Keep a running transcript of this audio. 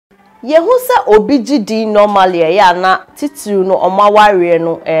ye hu se obi gidi normally ya na titiru no omaware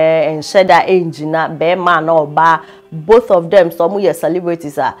no ensheda engina be man na oba both of them some ye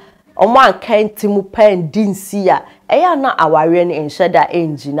celebrities are omo ankan timu pen dinsi ya ya na aware no ensheda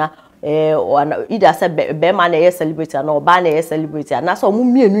engina either say be man na celebrity na oba na celebrity na so omo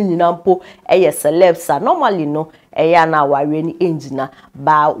mienu nyina mpo celebs normally no ya na aware no engina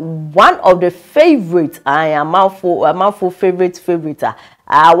but one of the favorite I am amafo favorite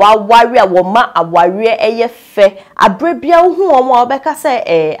awari awoma awari eye fe abrebia hu omo obeka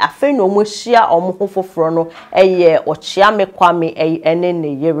se afe no mo hia omo hofoforo no Okyeame Kwame ene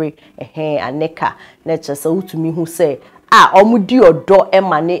ne yere Annica na chese utumi hu se omo di odo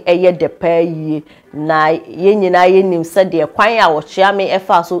emane de pa yie na ye nyina ye nim se de kwan a Okyeame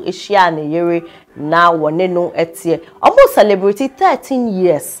efa so hia ne yere na wone no etie omo celebrity 13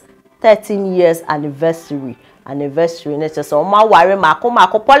 years anniversary na so ma ware mako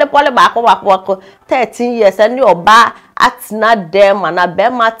pole mako 13 years and oba atina dem and be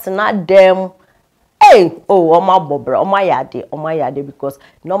matina dem oma bobra oma yade because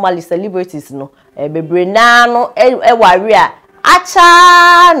normally celebrities no bebre na no ware a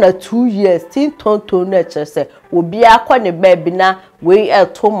acha na 2 years tin tonto na chese obi akọ ne baby na we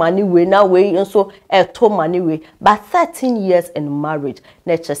to money we na we nso to money we but 13 years in marriage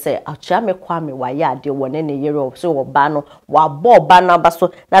na chese Okyeame Kwame wa yade wone ne yere so oba no wa boba na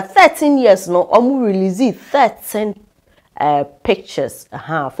baso na 13 years no omu release 13 pictures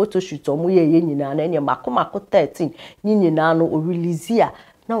photo shoot omu ye nyina na enye mako 13 nyina no o release ya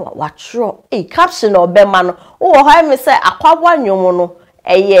na watro caption obema no wo ho me say akwabwa nwom no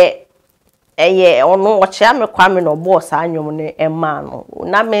ono Okyeame Kwame no boss anwom ne ema no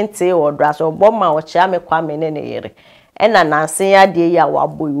na mente odra so boma Okyeame Kwame ne yere ena nanse ya de ya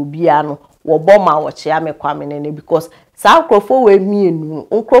wabo obi ano wo boma Okyeame Kwame ne because sa nkrofo we mienu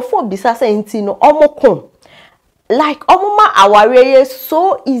nkrofo bisa say nti no omoko like omuma aware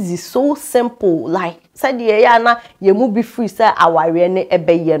so easy so simple like said ye na ye mu be free say aware ne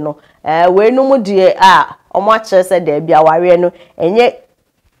ebeye no we no mu de omo akere say de bia aware no enye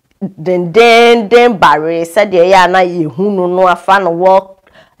den bare said ye na ye hunu no afa no world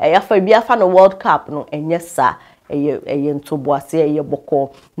afa bia afa no World Cup no enye sa eye ntoboase eye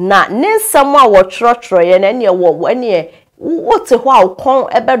boko na nsam a wo trotro ye na ne wo ne wote ho a kon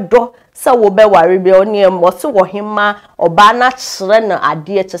ebedo sa wo be ware bi oni mo se wo hima oba na kire na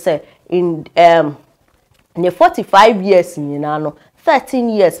ade chese in ne 45 years nyina no 13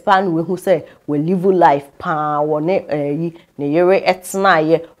 years pan we hu say we live life pa wo ne ne yere etna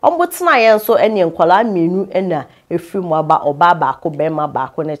ye ombo tna ye nso ene nkwala menu ena efrim aba oba ba ko be ma ba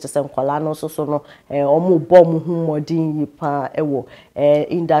ko ne chese nkwala no so no omo bom hu modin yi pa ewo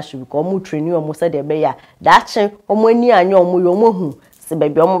industry ko omo training omo se de be ya dache omo ani anya omo yo mo hu se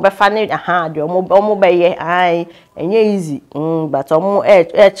baby omo be fa ne de omo be ye ai enye easy but omo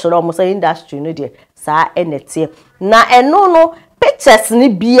chiro omo se industry no de sa enete na eno no pictures ni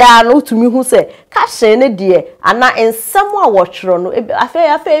bia no tumi hu se ka hye ne de ana ensam a wo tworo no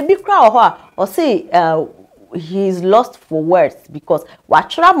afa bi kra ho a o say he is lost for words because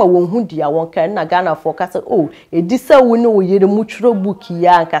watwora ma won hu dia won kan na Ghana for ka say edisa wo ne wo yere mu tworo book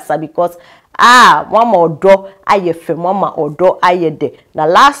ya nkasa because mama odo aye fe mama odo aye de na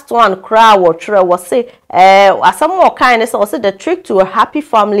last one cry wo tworo wo say asam o kind say the trick to a happy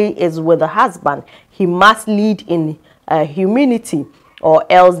family is with the husband he must lead in humility or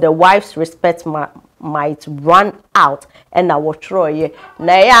else the wife's respect might run out and I will try ye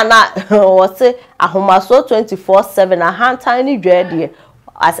na ya na was say ahomaso 24/7 a hand tiny dread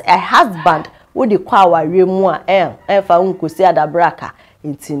as a husband wo de kwa aware mu a fa nkosi adabraka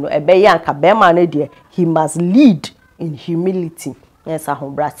intino ebe ya nka be ma no de he must lead in humility yes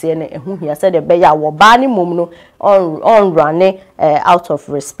ahobrase na ehu hia said ebe ya wo ba ni mom no on running out of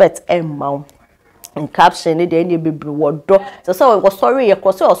respect emma in caption ni de bebre wodo so we sorry ye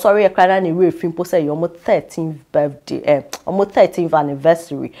ko so sorry ye kana ni we fimpo say your 13th birthday almost 13th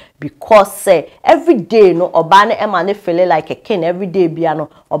anniversary because say every day no oba na ema ne feel like a king every day bia no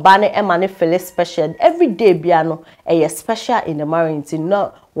oba na ema ne feel special every day bia no special in the marriage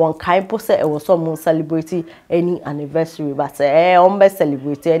no one kind po say e was some celebrate any anniversary but on be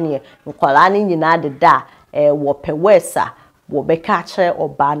celebrate any nkwala ni nyina de da wo pewesa wo be ka kire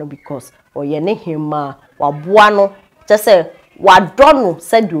oba no because oye ne hima waboa no se wadonu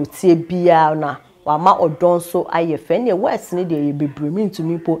se de otie bia na wama odonso ayefe ne west ne de ye bebremi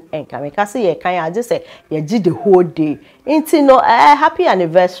ntumi po enka me ka se ye kan age se ye gi the whole day inti no happy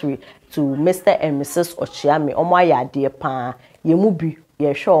anniversary to Mr. and Mrs. Okyeame omo ayade pa ye mu bi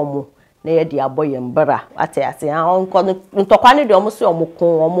ye hwe omo na ye de aboye mbra ate ase onko ntokwa ne de omo se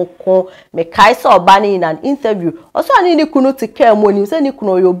omoko me kai se oba ne in an interview oso ani ni kunu ti ka mo ni se ni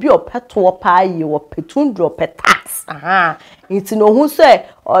kunu obi opeto pa yi wo petundro petax nti no hu se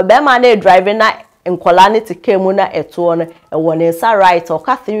obema na drive na nkola ne ti ka mo na eto no e wo ne sa right o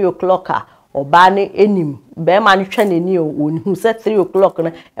ka 3 o'clock oba ne enim be ma ne twa nani o hu se 3 o'clock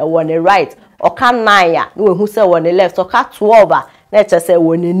na e wo ne right o ka 9 na we hu se wo ne left o ka 12 na e se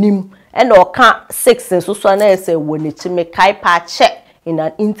wo ne nim e na o ka 6 so na e se wo ne chi me kai pa check in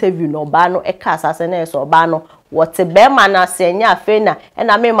an interview no ba no e ka asase na e so ba no what be ma na se nya afi na e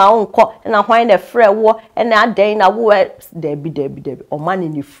na me ma onko e na hwan na frɛ wo e na adan na wo debi o man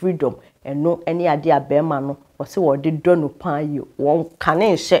ni freedom eno ene ade abema no o se wo de do no pan yi won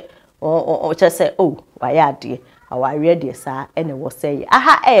kane hye o che se oh waya ade aware de sa ene wo say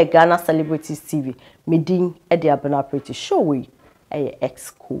aha Ghana Celebrities TV medin e de abena pretty show we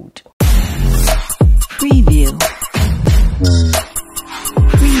X code preview